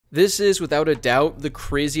This is without a doubt the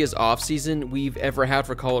craziest offseason we've ever had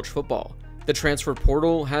for college football. The transfer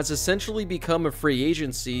portal has essentially become a free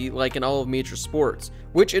agency like in all of major sports,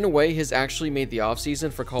 which in a way has actually made the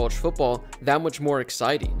offseason for college football that much more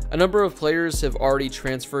exciting. A number of players have already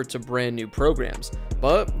transferred to brand new programs,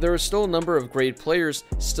 but there are still a number of great players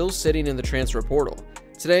still sitting in the transfer portal.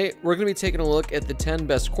 Today, we're going to be taking a look at the 10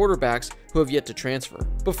 best quarterbacks who have yet to transfer.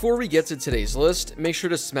 Before we get to today's list, make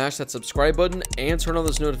sure to smash that subscribe button and turn on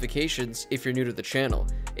those notifications if you're new to the channel.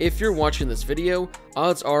 If you're watching this video,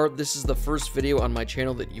 odds are this is the first video on my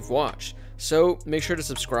channel that you've watched, so make sure to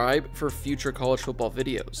subscribe for future college football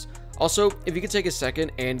videos. Also, if you could take a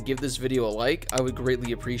second and give this video a like, I would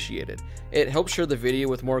greatly appreciate it. It helps share the video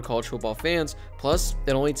with more college football fans, plus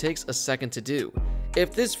it only takes a second to do.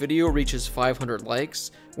 If this video reaches 500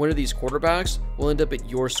 likes, one of these quarterbacks will end up at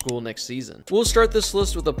your school next season. We'll start this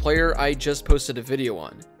list with a player I just posted a video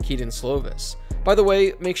on, Kedon Slovis. By the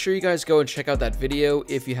way, make sure you guys go and check out that video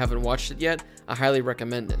if you haven't watched it yet. I highly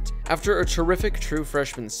recommend it. After a terrific true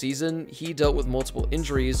freshman season, he dealt with multiple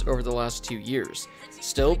injuries over the last 2 years.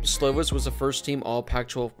 Still, Slovis was a first-team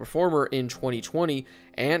All-Pac-12 performer in 2020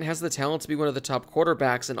 and has the talent to be one of the top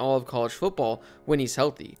quarterbacks in all of college football when he's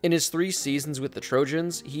healthy. In his 3 seasons with the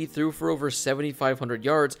Trojans, he threw for over 7,500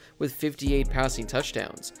 yards with 58 passing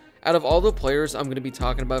touchdowns. Out of all the players I'm going to be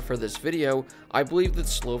talking about for this video, I believe that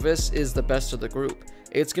Slovis is the best of the group.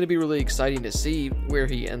 It's going to be really exciting to see where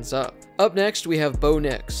he ends up. Up next, we have Bo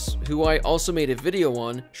Nix, who I also made a video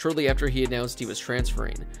on shortly after he announced he was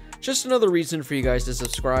transferring. Just another reason for you guys to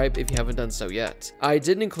subscribe if you haven't done so yet. I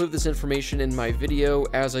didn't include this information in my video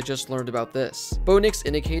as I just learned about this. Bo Nix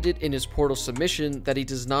indicated in his portal submission that he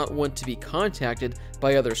does not want to be contacted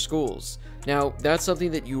by other schools. Now, that's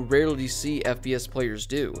something that you rarely see FBS players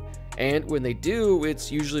do, and when they do,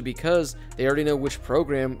 it's usually because they already know which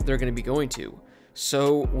program they're going to be going to.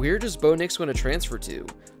 So where does Bo Nix want to transfer to?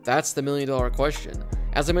 That's the million-dollar question.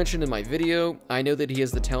 As I mentioned in my video, I know that he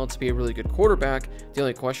has the talent to be a really good quarterback. The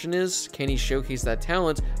only question is, can he showcase that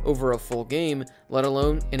talent over a full game, let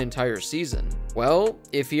alone an entire season? Well,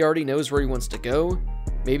 if he already knows where he wants to go,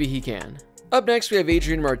 maybe he can. Up next, we have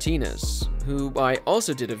Adrian Martinez, who I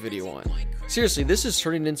also did a video on. Seriously, this is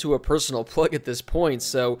turning into a personal plug at this point,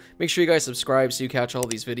 so make sure you guys subscribe so you catch all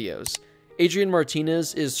these videos. Adrian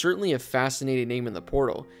Martinez is certainly a fascinating name in the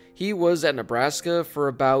portal. He was at Nebraska for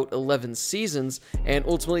about 11 seasons and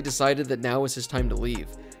ultimately decided that now was his time to leave.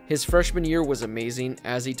 His freshman year was amazing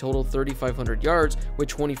as he totaled 3,500 yards with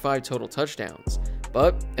 25 total touchdowns.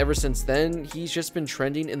 But ever since then, he's just been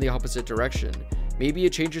trending in the opposite direction. Maybe a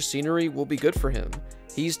change of scenery will be good for him.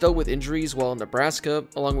 He's dealt with injuries while in Nebraska,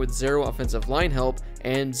 along with 0 offensive line help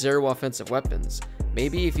and 0 offensive weapons.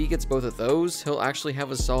 Maybe if he gets both of those, he'll actually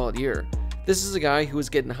have a solid year. This is a guy who was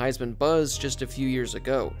getting Heisman buzz just a few years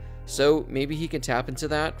ago, so maybe he can tap into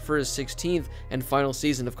that for his 16th and final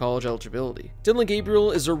season of college eligibility. Dillon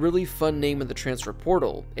Gabriel is a really fun name in the transfer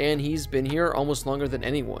portal, and he's been here almost longer than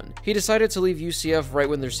anyone. He decided to leave UCF right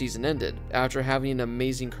when their season ended, after having an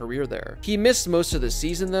amazing career there. He missed most of the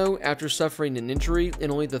season though, after suffering an injury in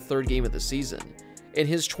only the 3rd game of the season. In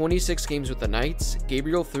his 26 games with the Knights,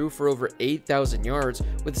 Gabriel threw for over 8,000 yards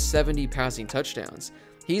with 70 passing touchdowns.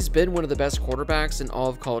 He's been one of the best quarterbacks in all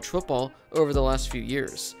of college football over the last few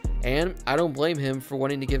years, and I don't blame him for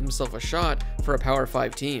wanting to give himself a shot for a Power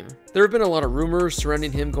 5 team. There have been a lot of rumors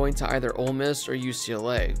surrounding him going to either Ole Miss or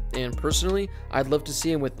UCLA, and personally, I'd love to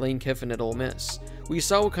see him with Lane Kiffin at Ole Miss. We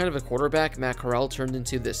saw what kind of a quarterback Matt Corral turned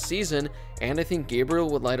into this season, and I think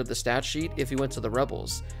Gabriel would light up the stat sheet if he went to the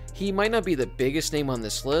Rebels. He might not be the biggest name on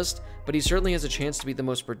this list, but he certainly has a chance to be the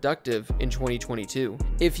most productive in 2022.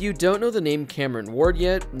 If you don't know the name Cameron Ward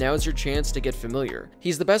yet, now's your chance to get familiar.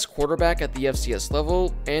 He's the best quarterback at the FCS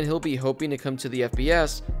level, and he'll be hoping to come to the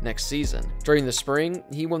FBS next season. During the spring,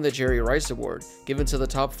 he won the Jerry Rice Award, given to the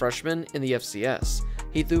top freshman in the FCS.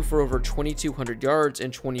 He threw for over 2,200 yards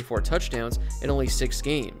and 24 touchdowns in only 6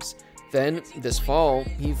 games. Then, this fall,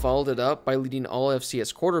 he followed it up by leading all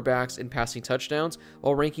FCS quarterbacks in passing touchdowns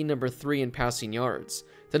while ranking number 3 in passing yards.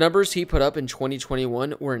 The numbers he put up in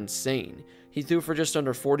 2021 were insane. He threw for just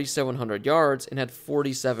under 4,700 yards and had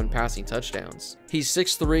 47 passing touchdowns. He's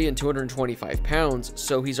 6'3" and 225 pounds,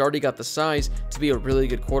 so he's already got the size to be a really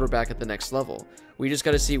good quarterback at the next level. We just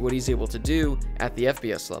got to see what he's able to do at the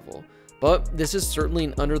FBS level. But this is certainly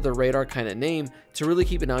an under-the-radar kind of name to really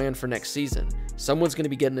keep an eye on for next season. Someone's going to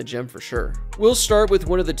be getting a gem for sure. We'll start with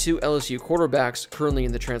one of the 2 LSU quarterbacks currently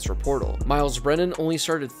in the transfer portal. Miles Brennan only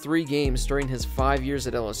started 3 games during his 5 years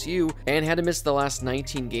at LSU and had to miss the last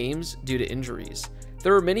 19 games due to injuries.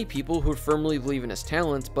 There are many people who firmly believe in his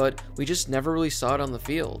talent, but we just never really saw it on the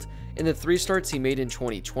field. In the 3 starts he made in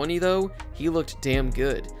 2020 though, he looked damn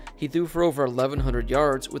good. He threw for over 1,100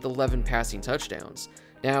 yards with 11 passing touchdowns.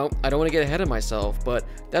 Now, I don't want to get ahead of myself, but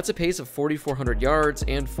that's a pace of 4,400 yards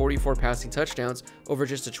and 44 passing touchdowns over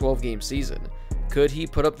just a 12-game season. Could he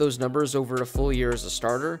put up those numbers over a full year as a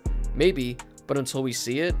starter? Maybe, but until we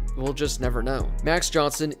see it, we'll just never know. Max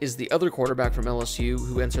Johnson is the other quarterback from LSU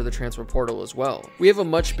who entered the transfer portal as well. We have a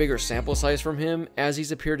much bigger sample size from him, as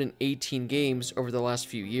he's appeared in 18 games over the last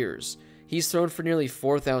few years. He's thrown for nearly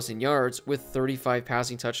 4,000 yards with 35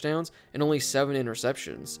 passing touchdowns and only 7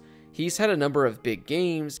 interceptions. He's had a number of big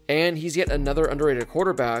games, and he's yet another underrated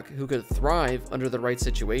quarterback who could thrive under the right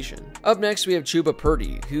situation. Up next, we have Chuba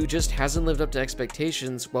Purdy, who just hasn't lived up to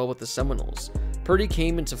expectations well with the Seminoles. Purdy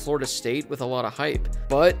came into Florida State with a lot of hype,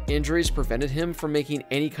 but injuries prevented him from making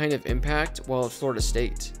any kind of impact while at Florida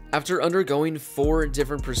State. After undergoing 4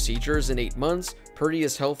 different procedures in 8 months, Purdy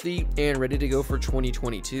is healthy and ready to go for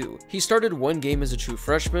 2022. He started 1 game as a true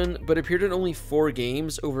freshman, but appeared in only 4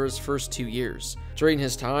 games over his first 2 years. During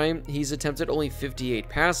his time, he's attempted only 58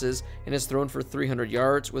 passes and has thrown for 300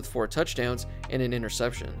 yards with 4 touchdowns and an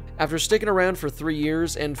interception. After sticking around for 3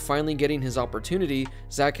 years and finally getting his opportunity,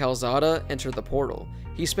 Zach Calzada entered the portal.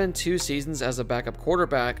 He spent 2 seasons as a backup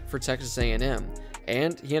quarterback for Texas A&M,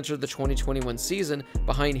 and he entered the 2021 season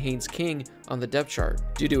behind Haynes King on the depth chart.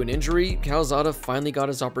 Due to an injury, Calzada finally got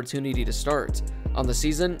his opportunity to start. On the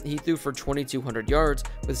season, he threw for 2,200 yards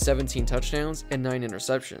with 17 touchdowns and 9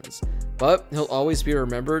 interceptions. But he'll always be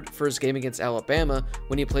remembered for his game against Alabama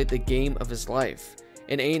when he played the game of his life.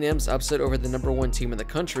 In A&M's upset over the #1 team in the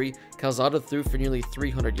country, Calzada threw for nearly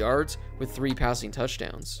 300 yards with 3 passing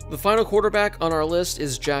touchdowns. The final quarterback on our list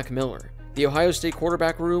is Jack Miller. The Ohio State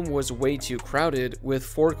quarterback room was way too crowded, with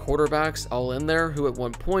 4 quarterbacks all in there who at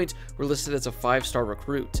one point were listed as a 5-star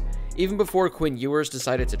recruit. Even before Quinn Ewers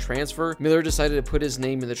decided to transfer, Miller decided to put his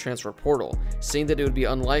name in the transfer portal, saying that it would be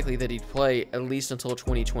unlikely that he'd play at least until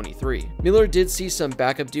 2023. Miller did see some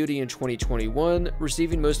backup duty in 2021,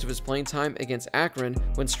 receiving most of his playing time against Akron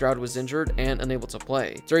when Stroud was injured and unable to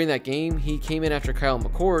play. During that game, he came in after Kyle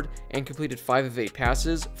McCord and completed 5 of 8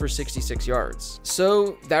 passes for 66 yards.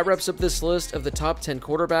 So that wraps up this list of the top 10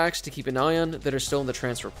 quarterbacks to keep an eye on that are still in the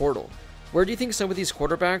transfer portal. Where do you think some of these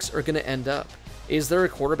quarterbacks are going to end up? Is there a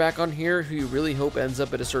quarterback on here who you really hope ends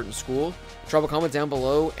up at a certain school? Drop a comment down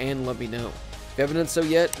below and let me know. If you haven't done so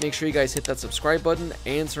yet, make sure you guys hit that subscribe button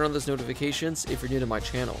and turn on those notifications if you're new to my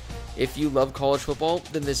channel. If you love college football,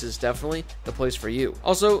 then this is definitely the place for you.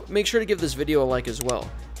 Also, make sure to give this video a like as well.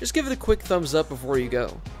 Just give it a quick thumbs up before you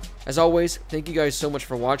go. As always, thank you guys so much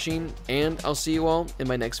for watching, and I'll see you all in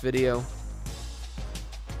my next video.